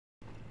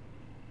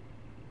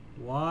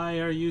Why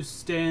are you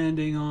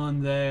standing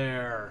on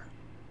there?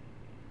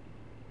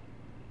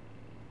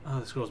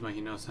 Oh, this girl's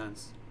making no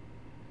sense.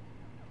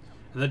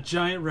 And the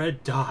giant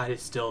red dot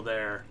is still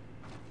there.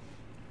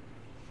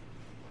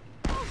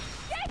 Oh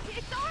shit!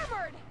 It's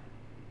armored!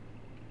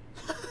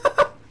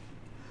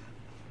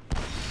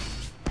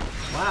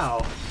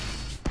 Wow.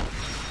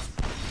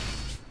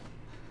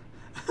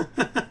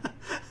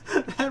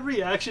 That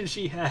reaction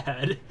she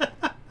had.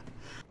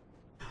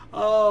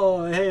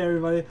 Oh, hey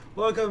everybody.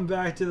 Welcome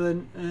back to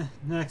the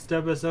next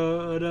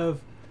episode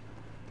of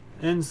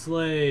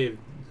Enslaved.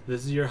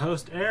 This is your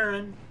host,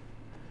 Aaron.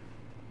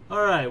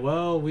 Alright,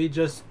 well, we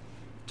just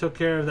took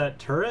care of that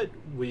turret.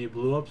 We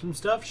blew up some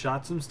stuff,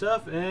 shot some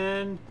stuff,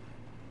 and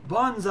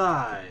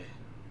bonsai!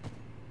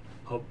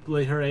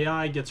 Hopefully her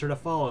AI gets her to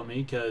follow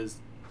me, because...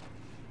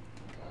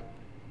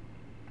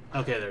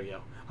 Okay, there we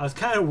go. I was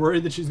kind of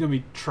worried that she's going to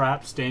be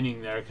trapped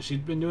standing there, because she's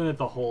been doing it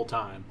the whole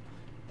time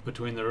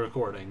between the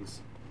recordings.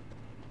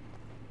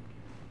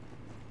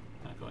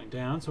 Not going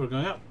down, so we're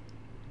going up.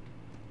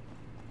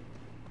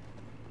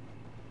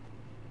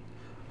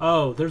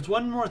 Oh, there's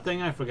one more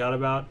thing I forgot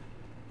about.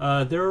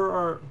 There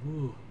are...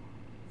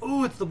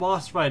 Ooh, it's the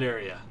boss fight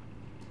area.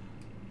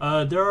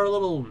 There are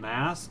little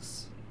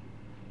masks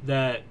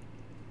that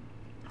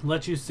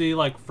let you see,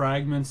 like,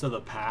 fragments of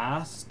the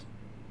past.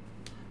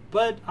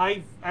 But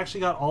I've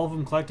actually got all of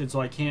them collected, so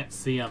I can't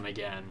see them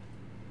again.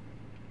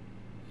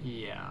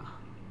 Yeah.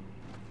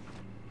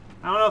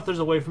 I don't know if there's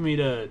a way for me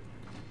to...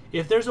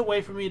 If there's a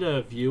way for me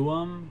to view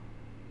them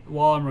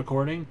while I'm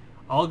recording,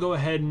 I'll go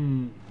ahead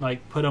and,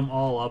 like, put them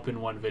all up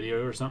in one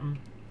video or something.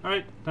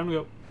 Alright, time to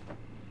go.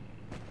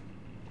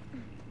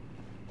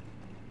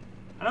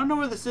 I don't know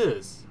where this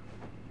is.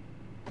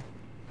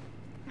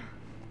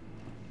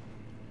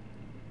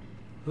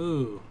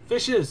 Ooh,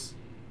 fishes!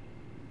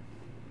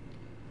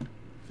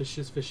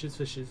 Fishes, fishes,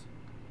 fishes.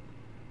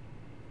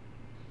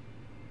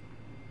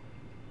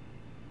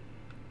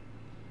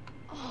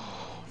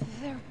 Oh,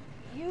 they're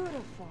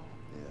beautiful.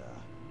 Yeah.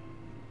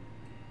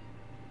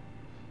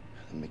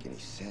 Doesn't make any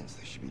sense.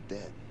 They should be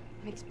dead.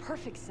 Makes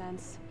perfect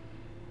sense.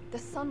 The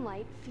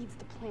sunlight feeds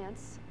the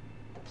plants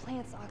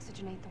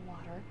oxygenate the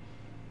water.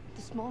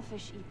 The small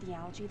fish eat the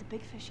algae, the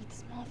big fish eat the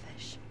small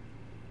fish.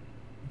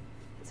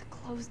 It's a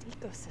closed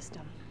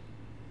ecosystem.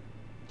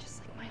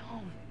 Just like my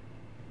home.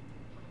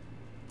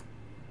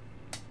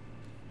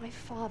 My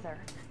father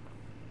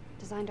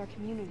designed our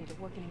community to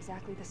work in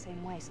exactly the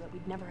same way so that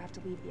we'd never have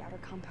to leave the outer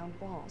compound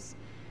walls.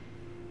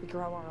 We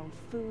grow our own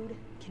food,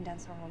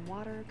 condense our own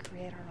water,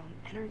 create our own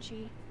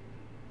energy.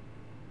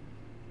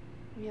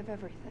 We have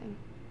everything.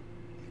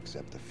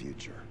 Except the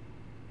future.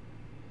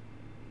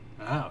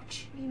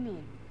 Ouch. What do you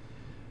mean?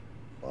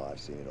 Well, I've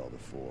seen it all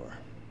before.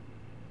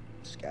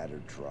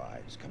 Scattered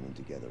tribes coming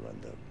together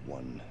under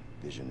one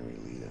visionary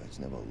leader. It's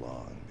never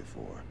long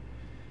before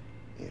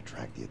they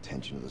attract the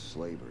attention of the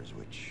slavers,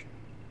 which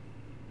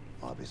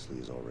obviously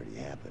has already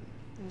happened.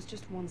 It was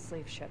just one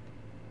slave ship.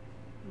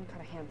 We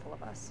caught a handful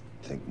of us.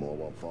 Think more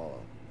won't follow.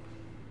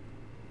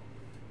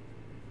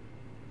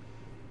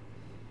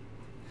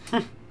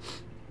 If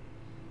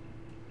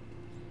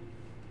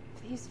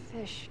these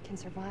fish can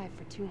survive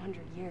for 200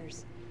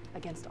 years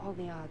against all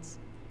the odds,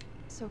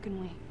 so can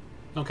we.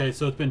 Okay,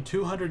 so it's been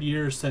 200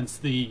 years since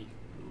the...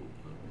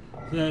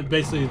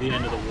 basically the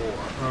end of the war,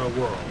 or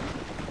world.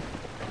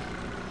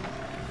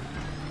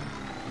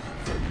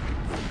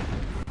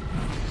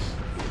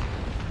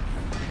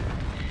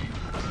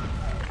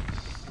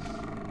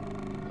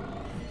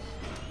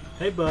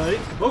 Hey, buddy.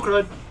 Oh,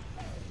 crud.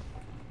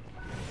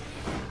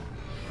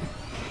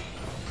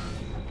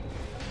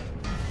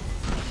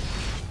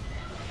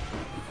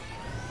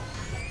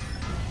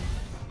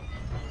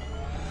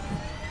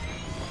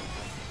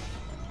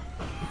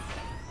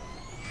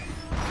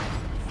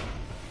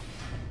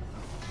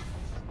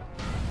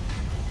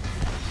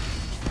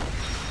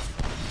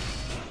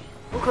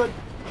 Oh, crud.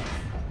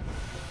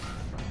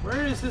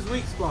 Where is his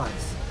weak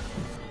spots?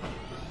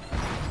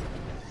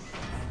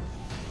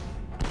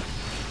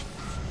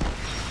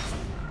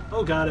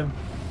 Oh, got him.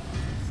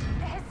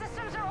 His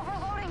systems are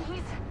overloading.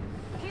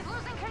 He's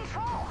losing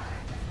control.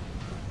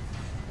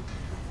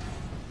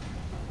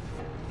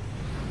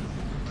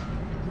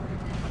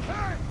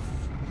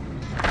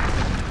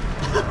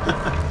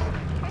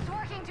 It's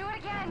working. Do it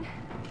again.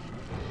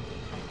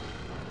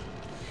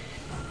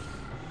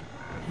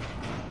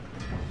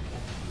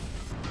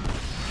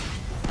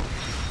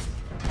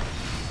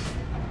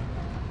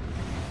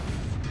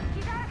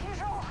 He's out of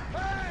control.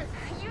 Hey!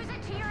 Use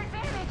it to your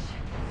advantage.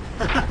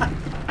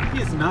 He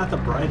is not the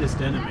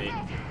brightest enemy.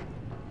 That's it.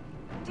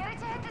 Get it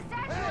to hit the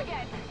statue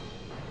again.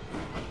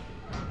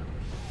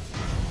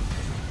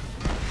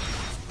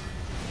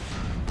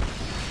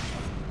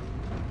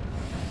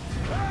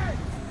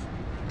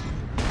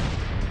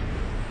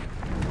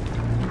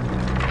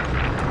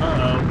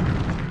 Uh-oh.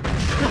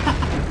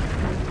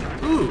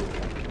 Ooh,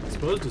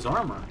 exposed his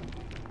armor.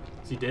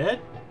 Is he dead?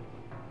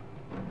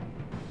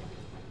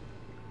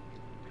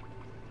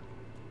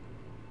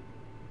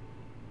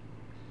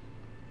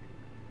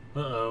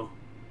 Uh-oh.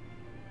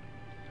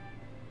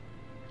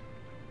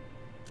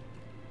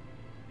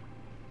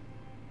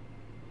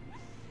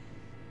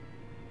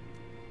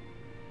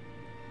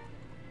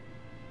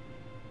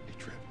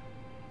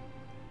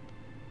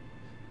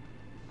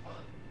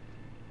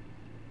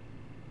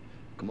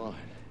 Come on.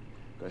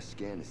 Gotta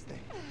scan this thing.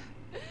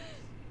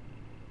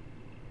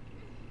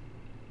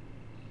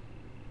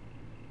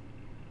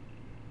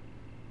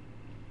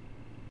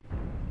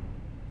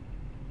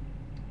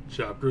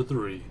 Chapter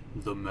 3,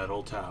 The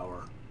Metal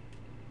Tower.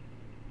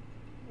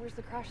 Where's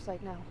the crash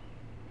site now?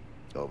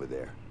 Over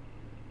there.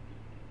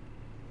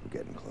 We're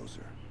getting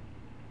closer.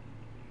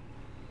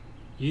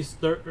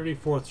 East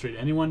 34th Street.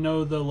 Anyone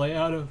know the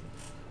layout of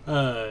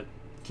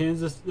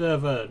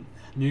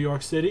New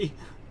York City?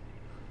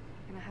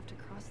 We're gonna have to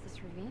cross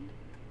this ravine?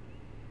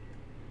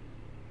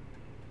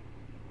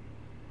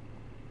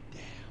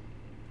 Damn.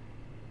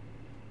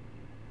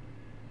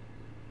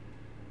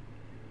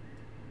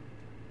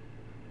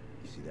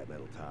 You see that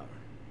metal tower?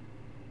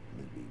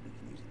 Maybe we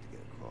can use it to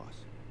get across.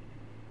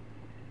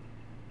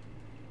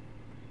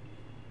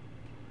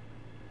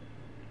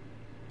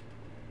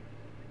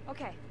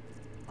 Okay.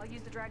 I'll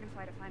use the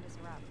dragonfly to find us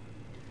a route.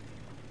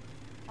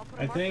 I'll put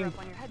I a marker think up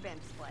on your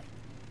headband display.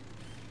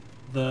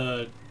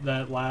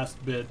 that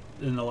last bit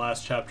in the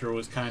last chapter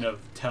was kind of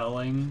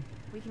telling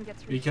We can get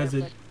through because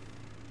here, it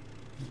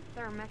but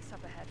there are mechs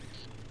up ahead.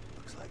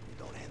 Looks like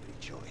we don't have any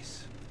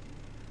choice.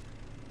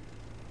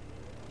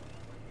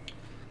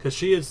 because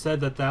she had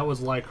said that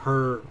was like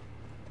her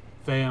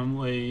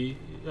family,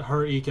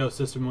 her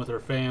ecosystem with her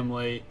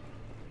family,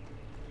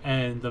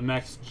 and the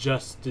mechs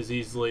just as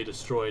easily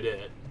destroyed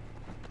it.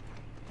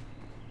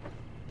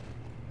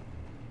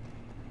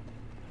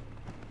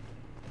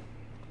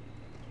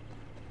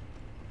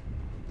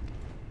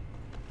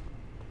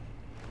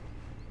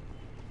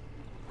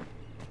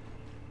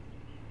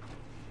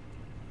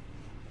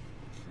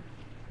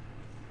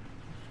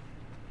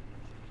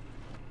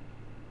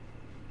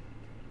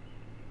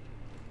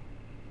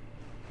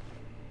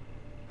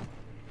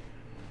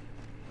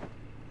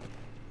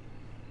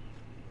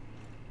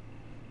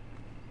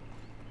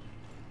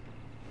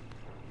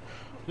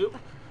 Oop.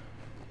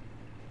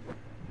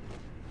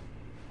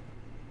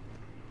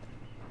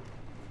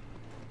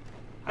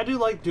 I do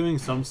like doing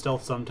some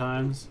stealth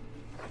sometimes.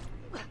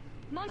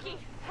 Monkey,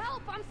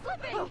 help! I'm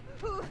slipping!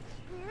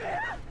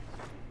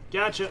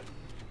 Gotcha.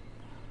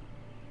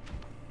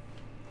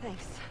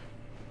 Thanks.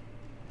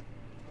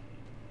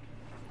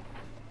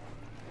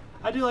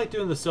 I do like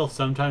doing the stealth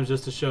sometimes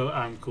just to show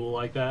I'm cool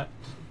like that.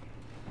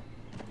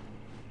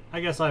 I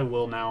guess I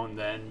will now and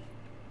then.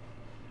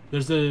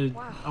 There's a...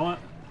 Wow. I want...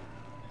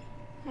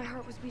 My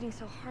heart was beating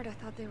so hard I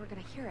thought they were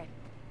gonna hear it.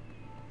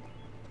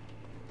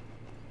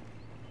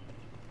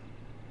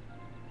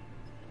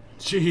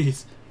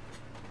 Jeez.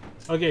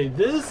 Okay,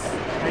 this...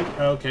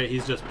 Okay,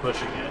 he's just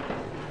pushing it.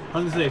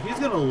 I was gonna say, if he's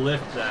gonna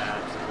lift that...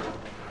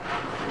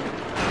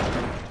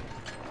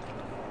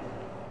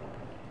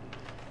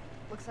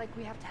 Looks like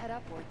we have to head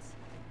upwards.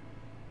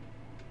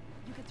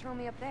 You could throw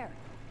me up there.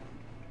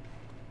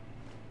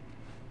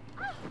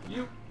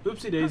 You...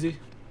 Oopsie daisy.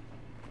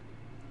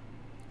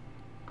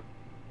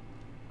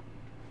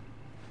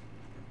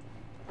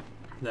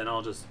 Then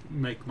I'll just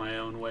make my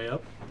own way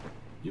up.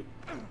 Yep.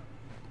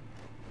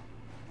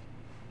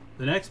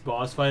 The next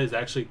boss fight is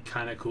actually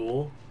kind of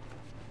cool.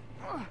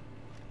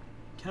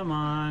 Come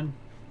on.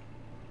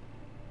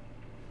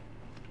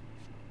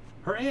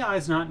 Her AI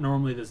is not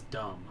normally this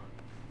dumb.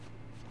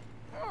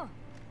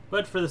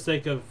 But for the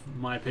sake of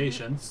my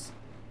patience...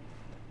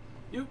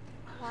 Yep.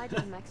 Why did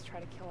the mechs try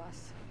to kill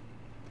us?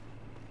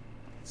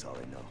 That's all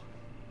I know.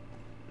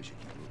 We should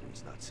keep moving.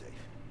 It's not safe.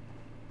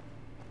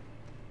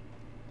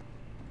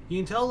 You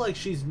can tell like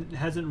she's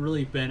hasn't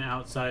really been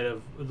outside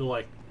of the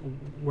like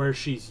where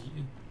she's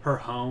her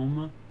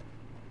home.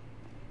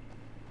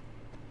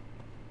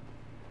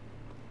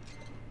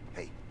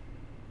 Hey,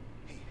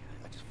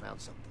 I just found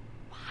something.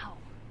 Wow.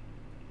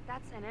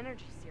 That's an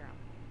energy serum.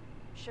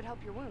 Should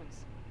help your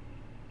wounds.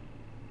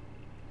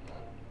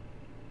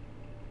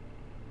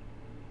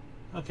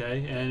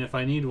 Okay, and if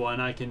I need one,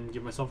 I can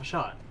give myself a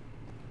shot.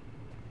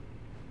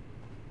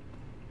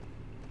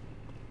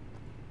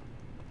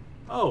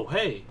 Oh,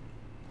 hey.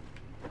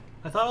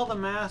 I thought all the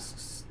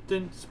masks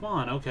didn't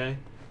spawn. Okay.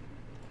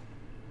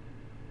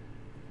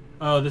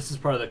 Oh, this is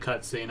part of the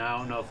cutscene. I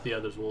don't know if the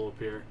others will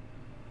appear.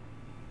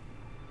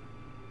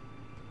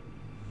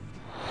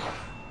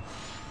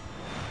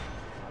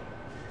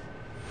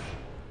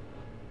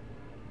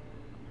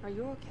 Are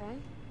you okay?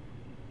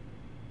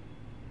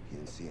 You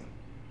didn't see him.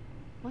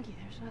 Monkey,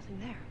 there's nothing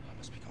there. I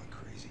must be going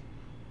crazy.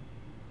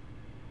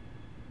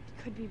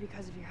 It could be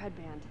because of your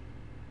headband.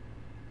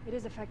 It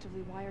is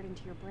effectively wired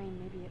into your brain.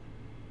 Maybe it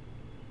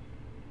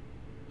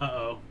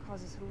Uh-oh.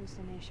 causes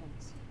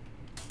hallucinations.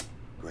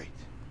 Great.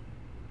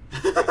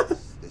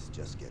 This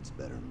just gets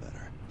better and better.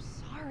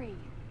 I'm sorry.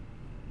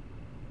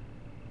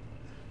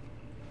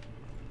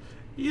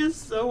 He is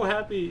so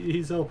happy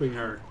he's helping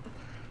her.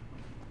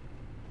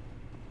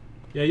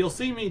 Yeah, you'll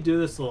see me do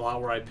this a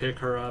lot where I pick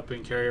her up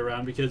and carry her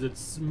around because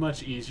it's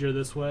much easier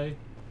this way.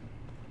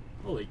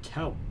 Holy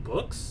cow,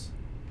 books?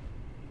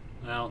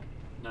 Well,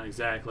 not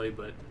exactly,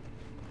 but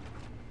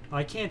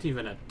I can't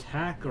even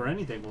attack or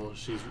anything while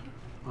she's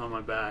on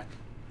my back.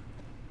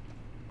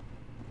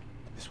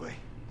 This way.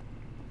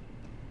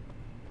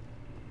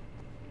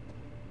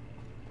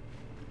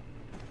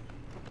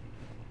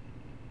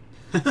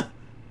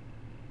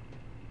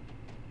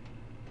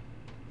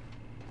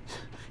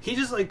 He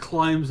just like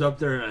climbs up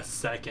there in a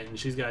second.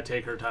 She's got to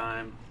take her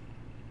time.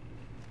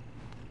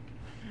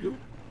 Oop.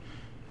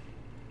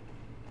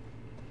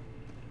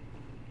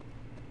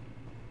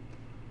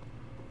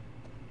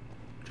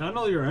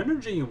 Channel your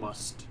energy, you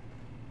must.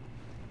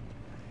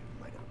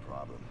 Might have a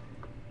problem.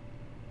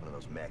 One of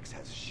those mechs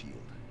has a shield.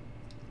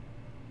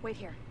 Wait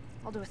here.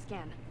 I'll do a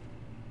scan.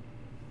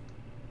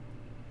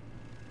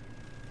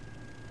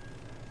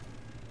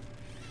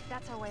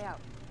 That's our way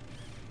out.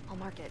 I'll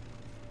mark it.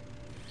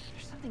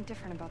 There's something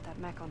different about that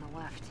mech on the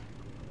left.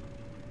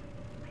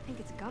 I think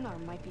its gun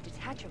arm might be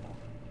detachable.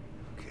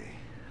 Okay,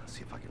 I'll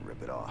see if I can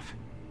rip it off.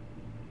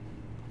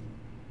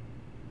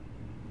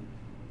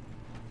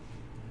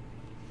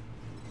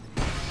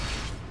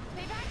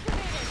 They've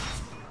activated!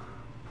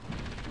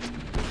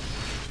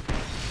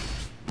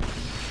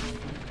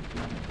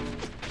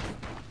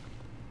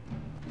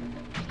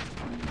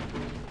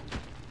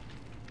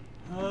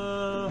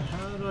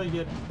 How do I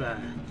get back?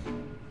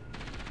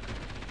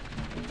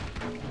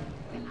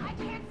 I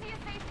can't see a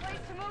safe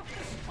place to move.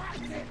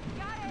 Distracted!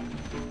 Got it!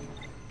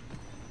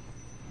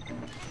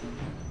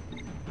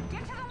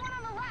 Get to the one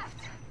on the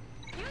left!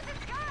 Use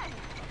its gun!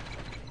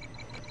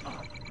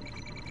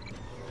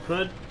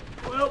 But,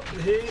 well,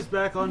 he's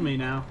back on me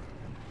now.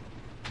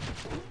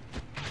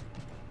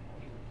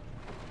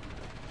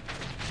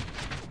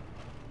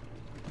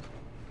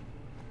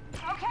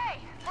 Okay,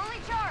 fully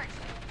charged!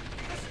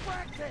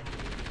 Distracted!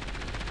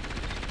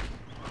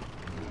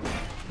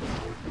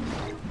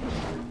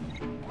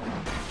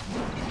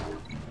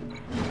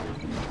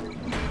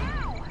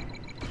 Now!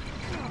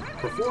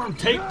 Perform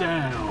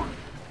takedown!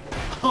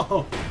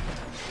 Oh!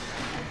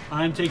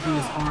 I'm taking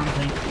this arm,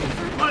 thank you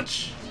very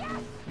much!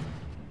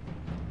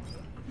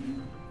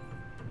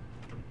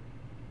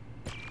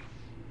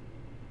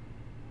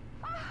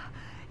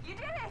 You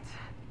did it!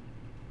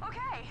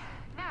 Okay,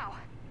 now,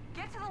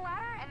 get to the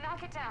ladder and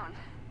knock it down.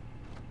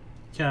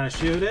 Can I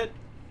shoot it?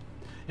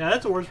 Yeah,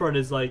 that's the worst part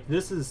is, like,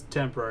 this is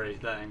temporary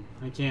thing.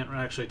 I can't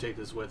actually take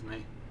this with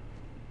me.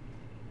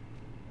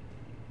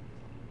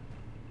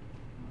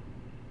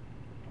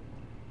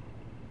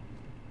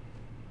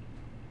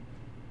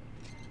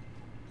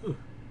 Ooh,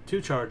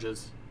 2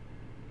 charges.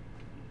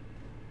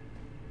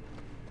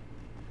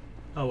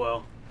 Oh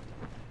well.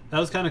 That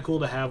was kind of cool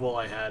to have while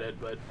I had it,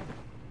 but...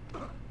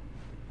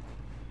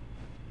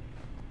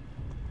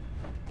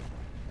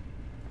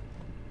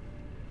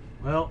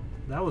 Well,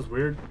 that was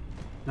weird.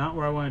 Not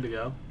where I wanted to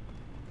go.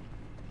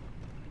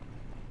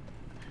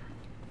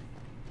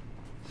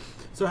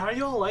 So how are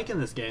you all liking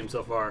this game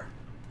so far?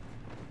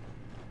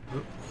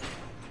 Oop.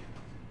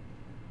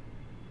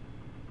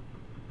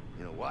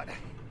 You know what?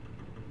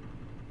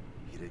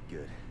 You did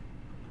good.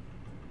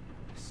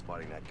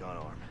 Spotting that gun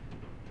arm.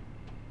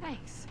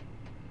 Thanks.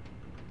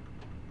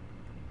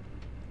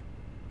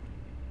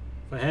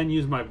 If I hadn't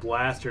used my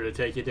blaster to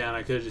take you down,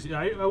 I could have just...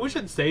 I wish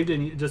I'd saved it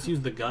and just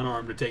used the gun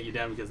arm to take you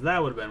down, because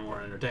that would have been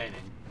more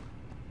entertaining.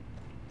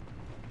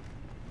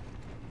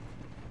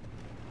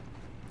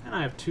 And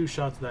I have 2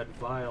 shots of that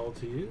vial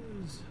to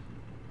use.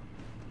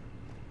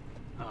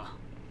 Ah.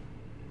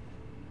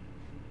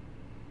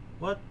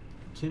 What?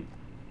 Can...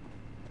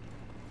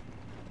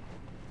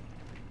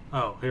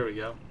 Oh, here we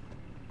go.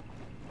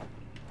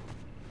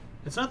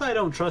 It's not that I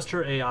don't trust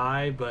her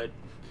AI, but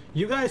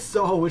you guys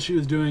saw what she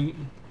was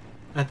doing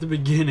at the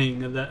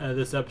beginning of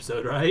this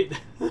episode, right?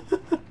 I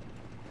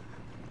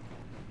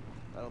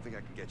don't think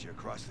I can get you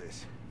across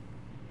this.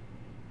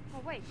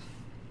 Oh, wait.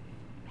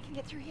 I can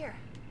get through here.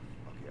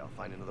 Okay, I'll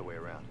find another way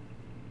around.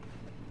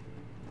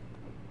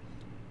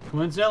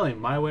 Coincidentally,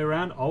 my way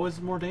around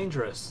always more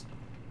dangerous.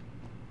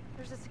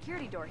 There's a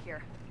security door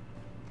here.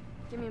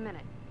 Give me a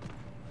minute.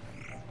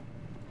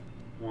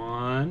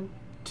 1,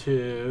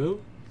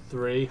 2,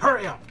 3.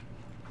 Hurry up!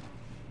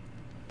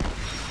 Can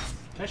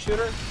I shoot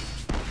her?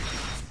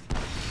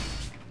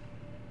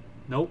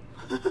 Nope.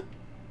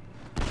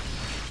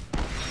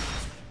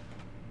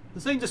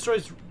 This thing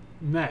destroys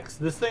mechs.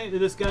 This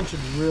gun should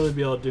really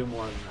be able to do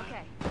more than that.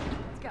 Okay,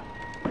 let's go.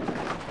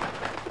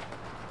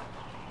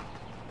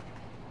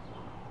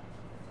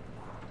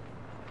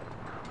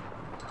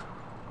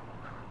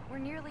 We're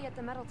nearly at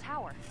the metal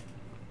tower.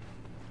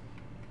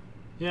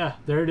 Yeah,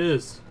 there it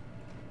is.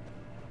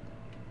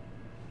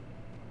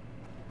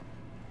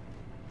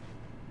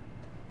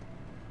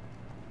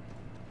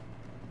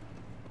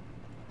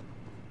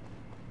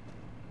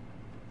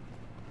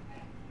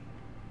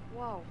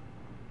 Whoa.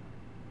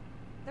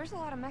 There's a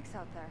lot of mechs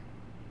out there.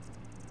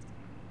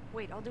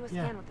 Wait, I'll do a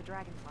Yeah. scan with the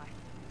dragonfly.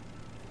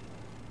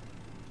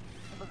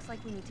 It looks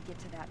like we need to get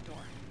to that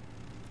door.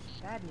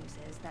 Bad news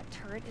is that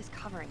turret is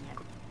covering it.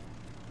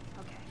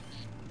 Okay.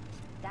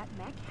 That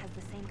mech has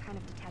the same kind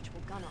of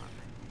detachable gun arm.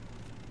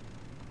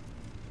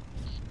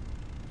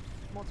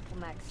 Multiple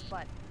mechs,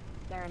 but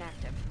they're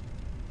inactive.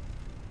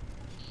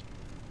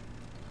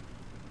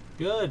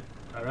 Good.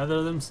 I'd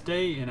rather them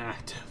stay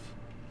inactive.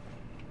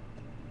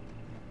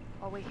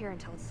 I'll wait here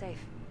until it's safe.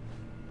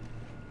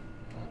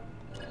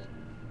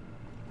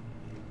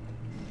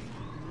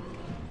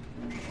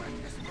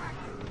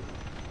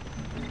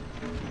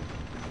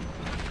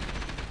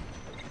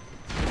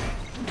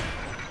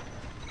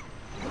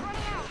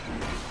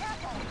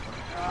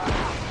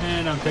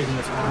 And I'm taking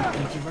this one.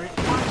 Thank you very much.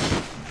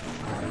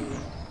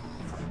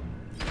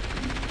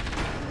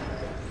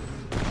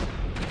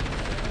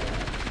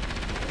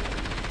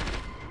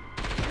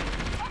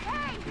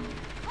 Okay,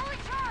 fully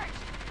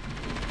charged.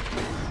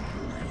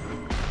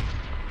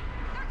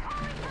 They're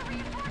calling for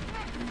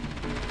reinforcements.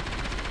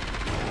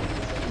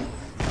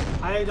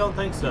 I don't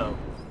think so.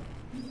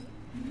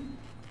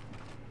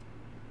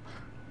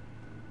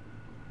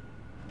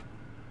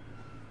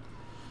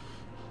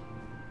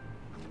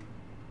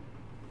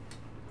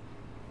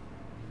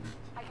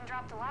 I can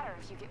drop the ladder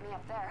if you get me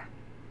up there.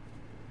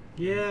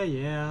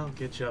 Yeah, I'll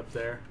get you up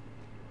there.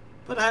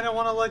 But I don't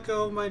want to let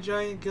go of my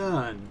giant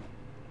gun.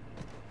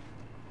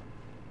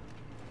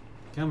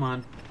 Come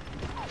on.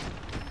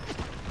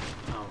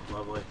 Oh,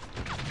 lovely.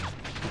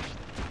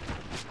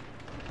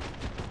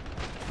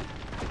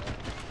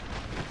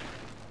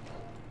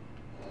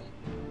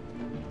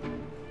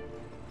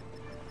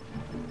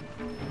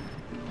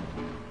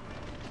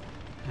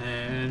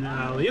 And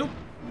alley-oop.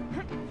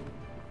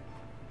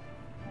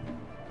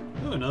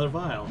 Ooh, another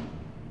vial.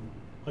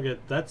 I'll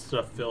get that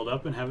stuff filled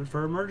up and have it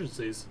for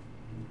emergencies.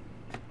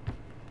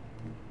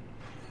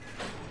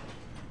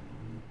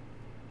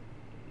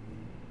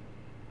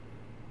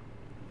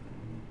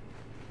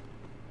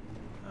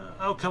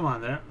 Oh, come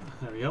on there.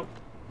 There we go.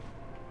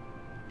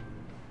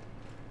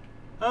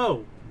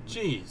 Oh,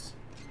 jeez.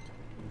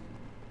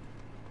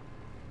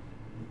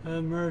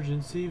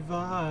 Emergency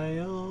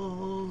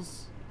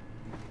vials.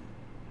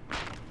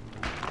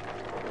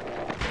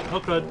 Oh,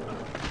 crud.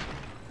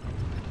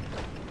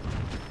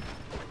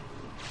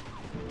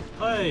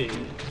 Hey.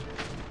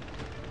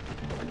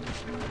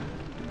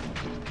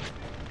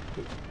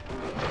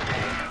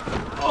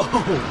 Oh,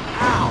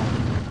 ow.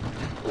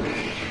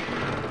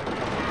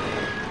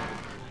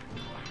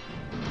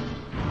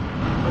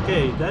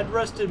 Okay, that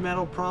rusted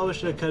metal probably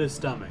should have cut his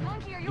stomach.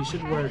 Monkey, are you He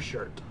should okay? wear a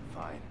shirt.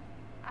 Fine.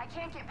 I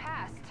can't get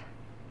past.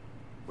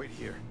 Wait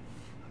here.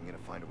 I'm gonna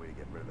find a way to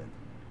get rid of it.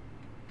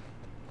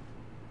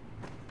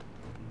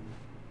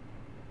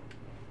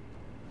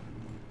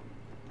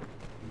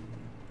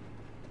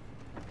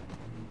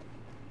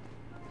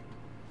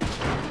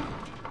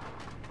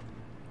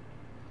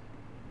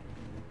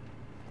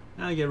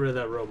 Now get rid of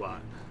that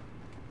robot.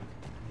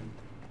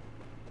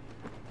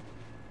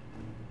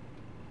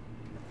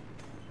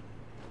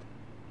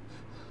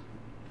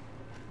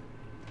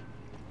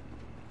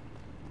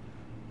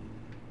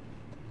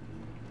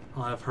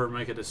 I'll have her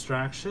make a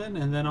distraction,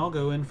 and then I'll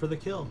go in for the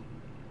kill.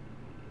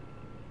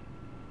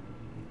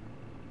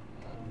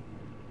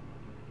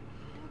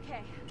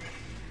 Okay,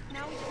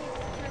 now we just need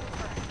to secure the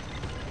turret.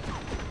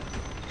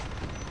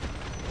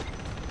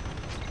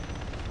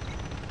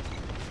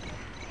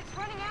 It's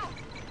running out.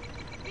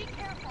 Be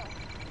careful.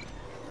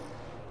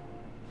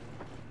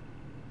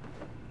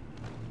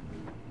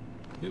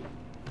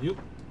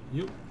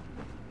 You.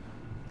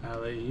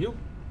 Alley-oop.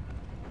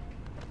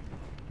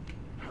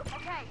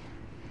 Okay,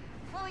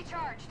 fully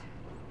charged.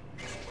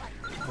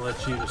 I'll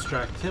let you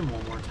distract him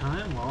one more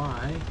time while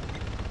I...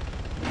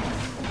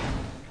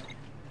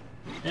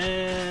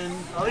 And...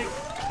 alley.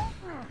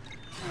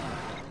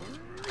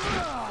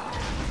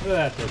 Look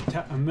at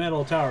that, the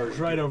metal tower is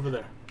right over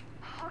there.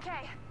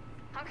 Okay,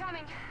 I'm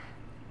coming.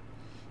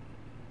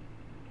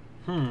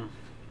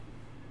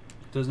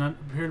 Does not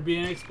appear to be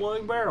any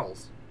exploding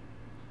barrels.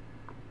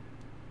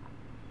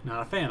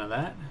 Not a fan of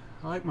that.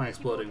 I like my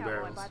exploding Keep a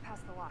lookout barrels. while I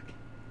bypass the lock.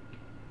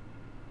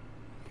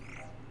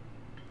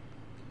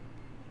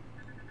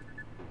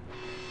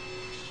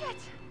 Shit!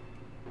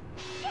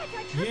 Shit, I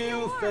tripped the You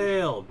alarm.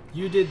 failed.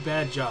 You did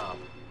bad job.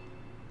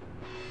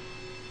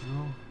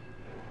 No.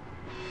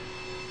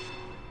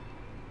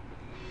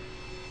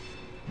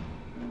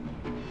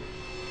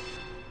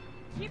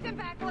 Keep them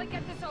back while I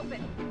get this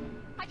open.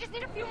 I just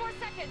need a few more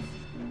seconds.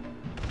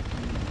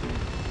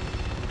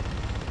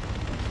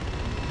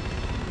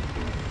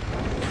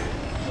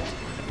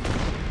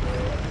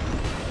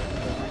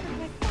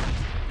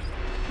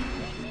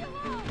 Leave me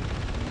alone.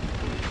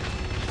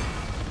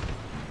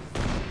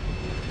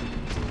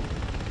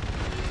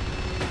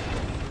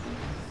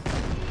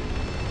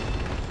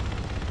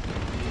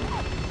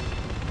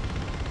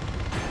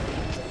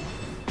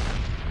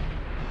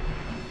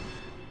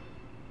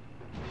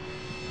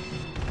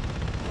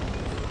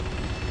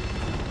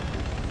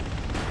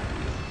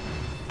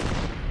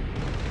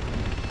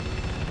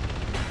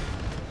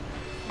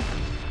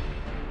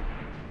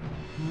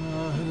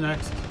 Who's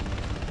next?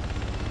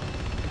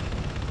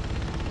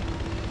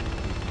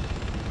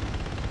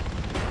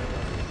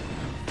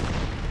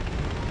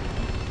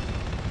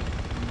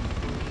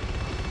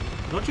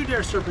 Don't you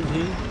dare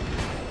serpentine.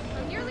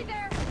 I'm nearly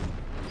there.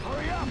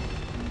 Hurry up!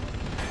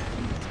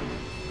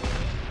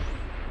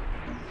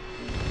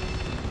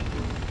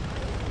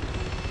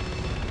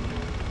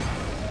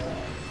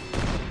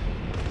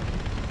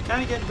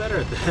 Kinda getting better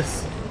at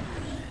this.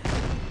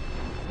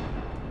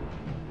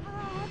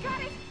 Oh,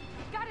 got it.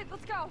 Got it.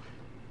 Let's go.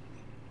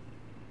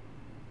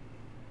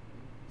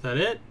 Is that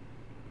it?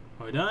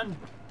 Are we done?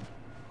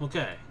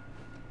 Okay.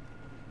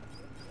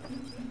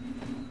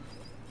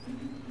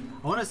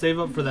 I want to save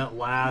up for that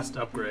last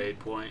upgrade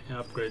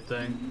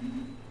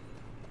thing.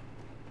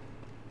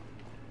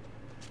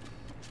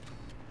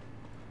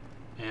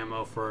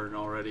 Ammo for an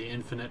already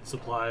infinite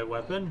supply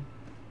weapon.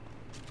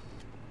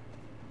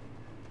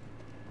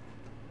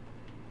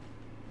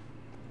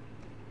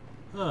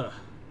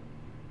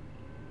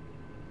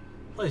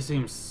 Place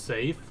seems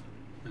safe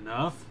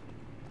enough.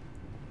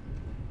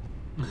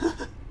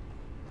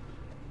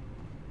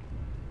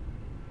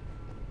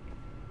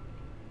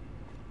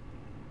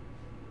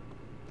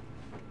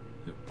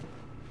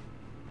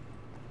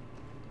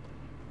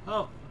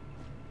 Oh.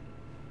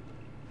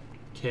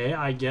 Okay,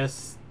 I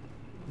guess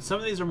some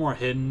of these are more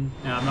hidden,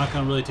 and I'm not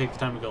going to really take the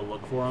time to go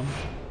look for them.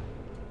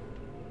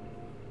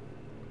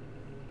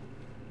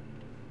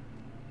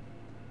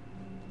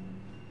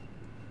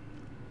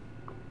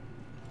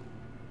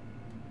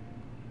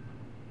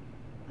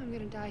 I'm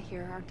gonna die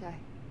here, aren't I?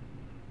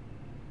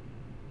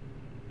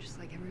 Just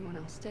like everyone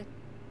else did.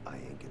 I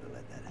ain't gonna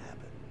let that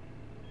happen.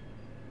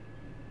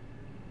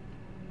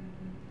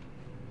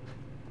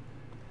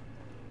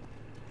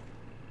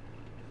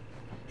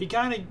 He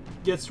kind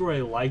of gets to where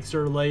he likes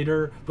her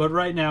later, but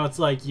right now it's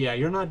like, yeah,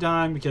 you're not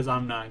dying because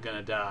I'm not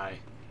gonna die.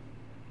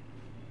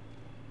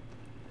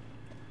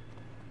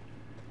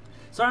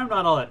 Sorry I'm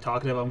not all that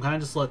talkative, I'm kind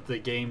of just let the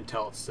game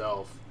tell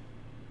itself.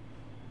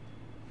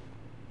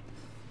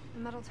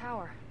 The metal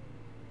tower.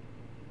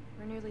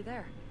 We're nearly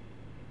there.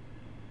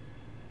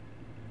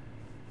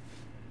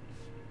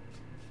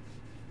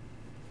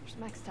 There's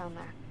mechs down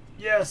there.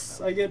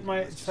 Yes, I get my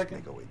Let's just second.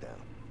 make our way down.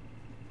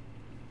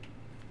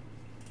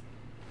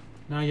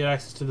 Now I get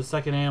access to the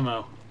second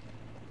ammo.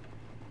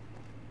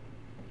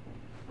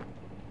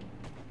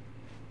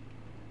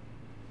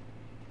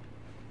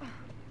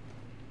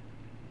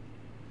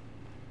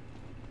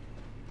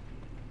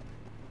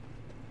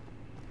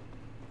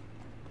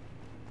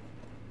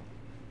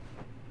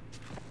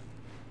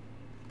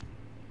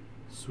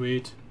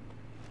 Sweet.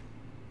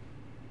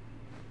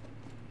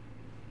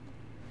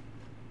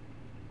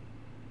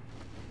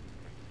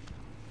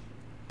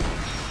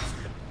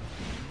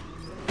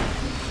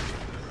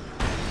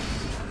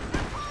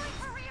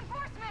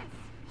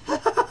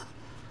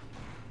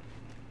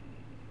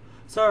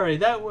 Sorry,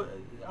 that was...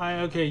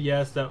 okay,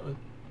 yes, that was...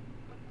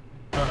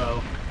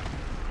 Uh-oh.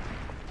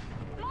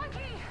 Monkey!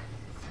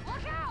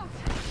 Look out!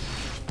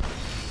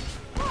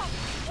 Whoa,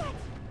 shit!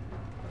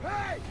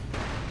 Hey!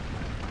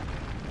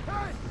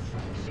 Hey!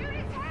 Shoot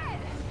his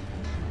head!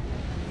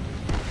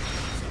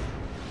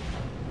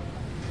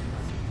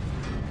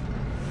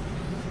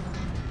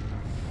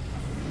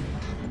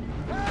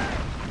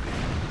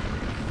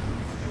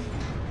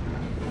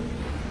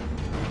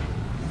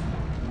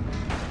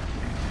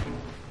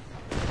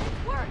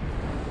 Work!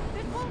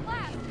 This won't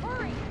last!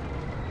 Hurry!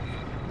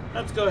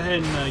 Let's go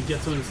ahead and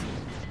get some of this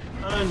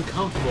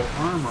uncomfortable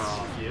armor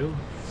off you.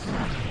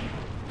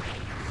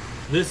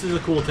 This is a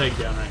cool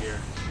takedown right here.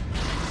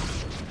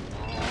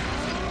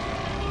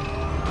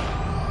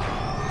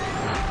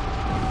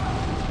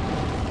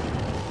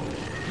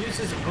 Use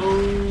his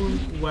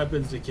own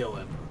weapons to kill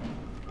him.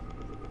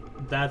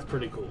 That's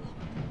pretty cool.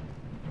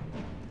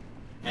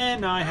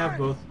 And now I have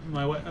both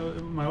my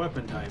my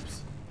weapon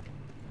types.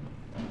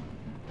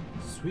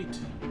 Sweet.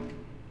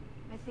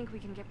 I think we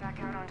can get back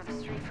out onto the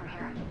street from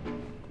here.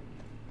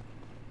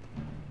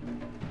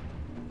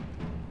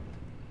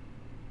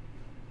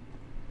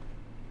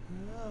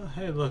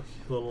 Hey, look,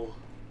 a little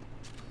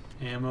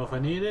ammo if I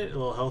need it, a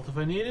little health if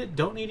I need it.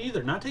 Don't need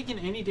either. Not taking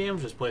any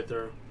damage this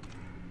playthrough.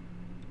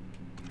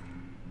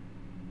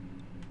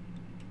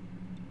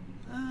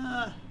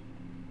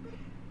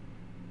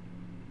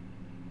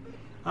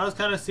 I was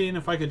kind of seeing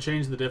if I could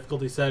change the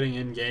difficulty setting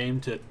in game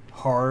to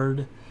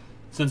hard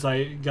since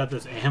I got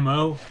this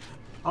ammo.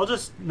 I'll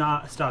just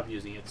not stop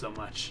using it so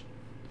much.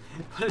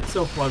 But it's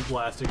so fun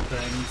blasting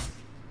things.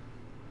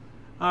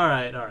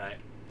 Alright, alright.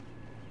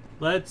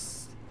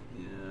 Let's...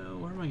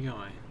 where am I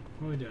going?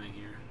 What are we doing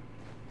here?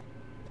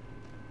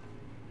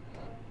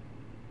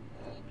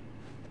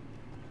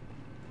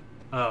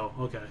 Oh,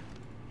 okay.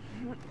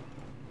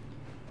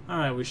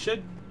 Alright, we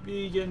should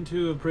be getting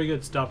to a pretty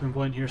good stopping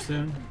point here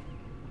soon.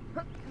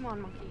 Come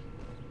on, monkey.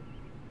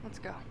 Let's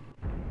go.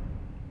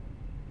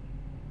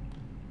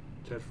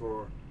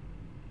 Therefore,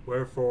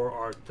 wherefore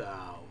art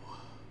thou?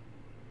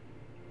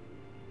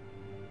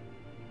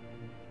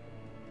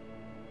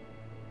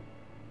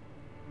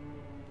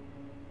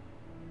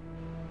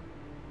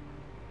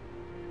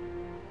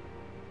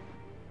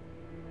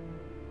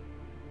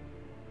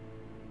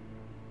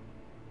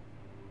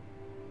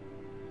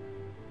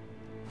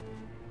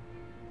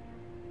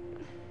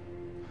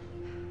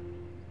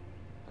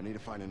 I need to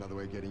find another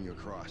way of getting you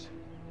across.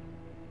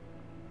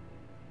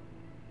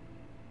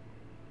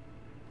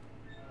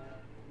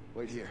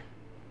 Wait here.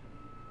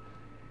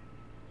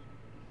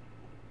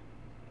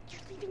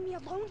 You're leaving me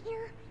alone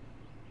here?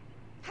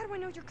 How do I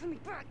know you're coming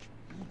back?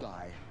 You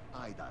die,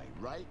 I die,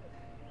 right?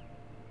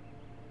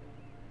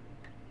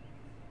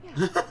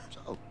 Yeah.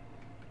 So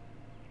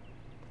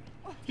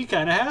He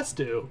kind of has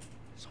to.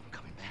 I'm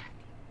coming back.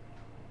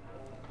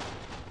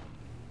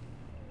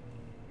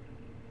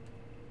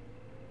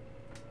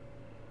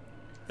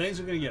 things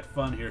are going to get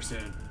fun here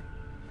soon.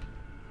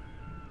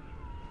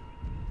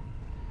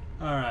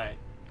 Alright,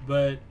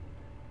 but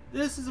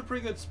this is a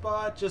pretty good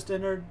spot. Just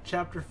entered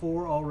chapter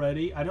 4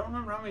 already. I don't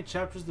remember how many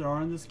chapters there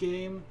are in this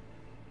game,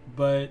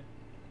 but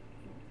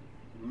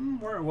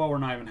we're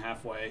not even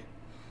halfway.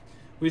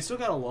 We still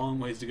got a long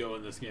ways to go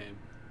in this game.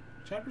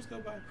 Chapters go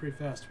by pretty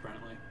fast,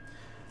 apparently.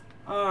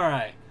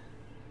 Alright.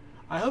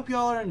 I hope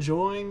y'all are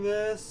enjoying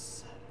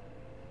this.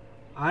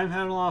 I'm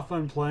having a lot of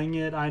fun playing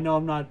it. I know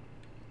I'm not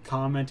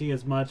commenting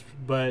as much,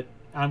 but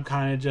I'm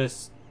kind of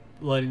just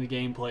letting the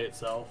game play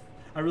itself.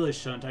 I really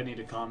shouldn't. I need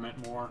to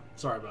comment more.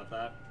 Sorry about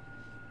that.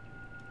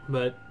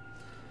 But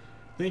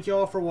thank you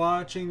all for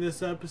watching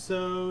this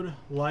episode.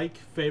 Like,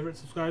 favorite,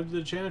 subscribe to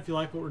the channel if you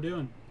like what we're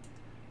doing.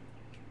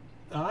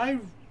 I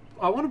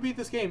want to beat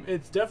this game.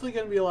 It's definitely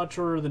going to be a lot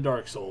shorter than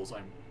Dark Souls,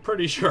 I'm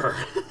pretty sure.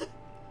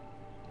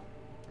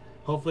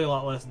 Hopefully a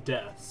lot less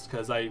deaths,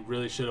 because I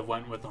really should have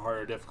went with the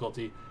harder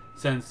difficulty,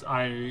 since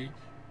I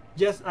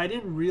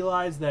didn't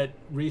realize that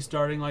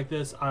restarting like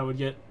this I would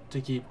get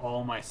to keep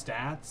all my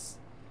stats.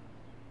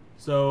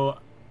 So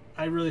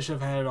I really should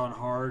have had it on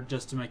hard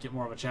just to make it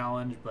more of a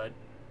challenge, but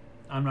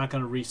I'm not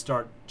going to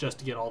restart just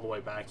to get all the way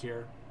back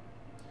here.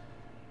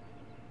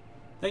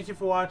 Thank you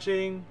for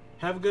watching.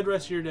 Have a good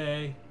rest of your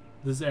day.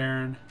 This is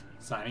Aaron,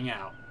 signing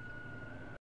out.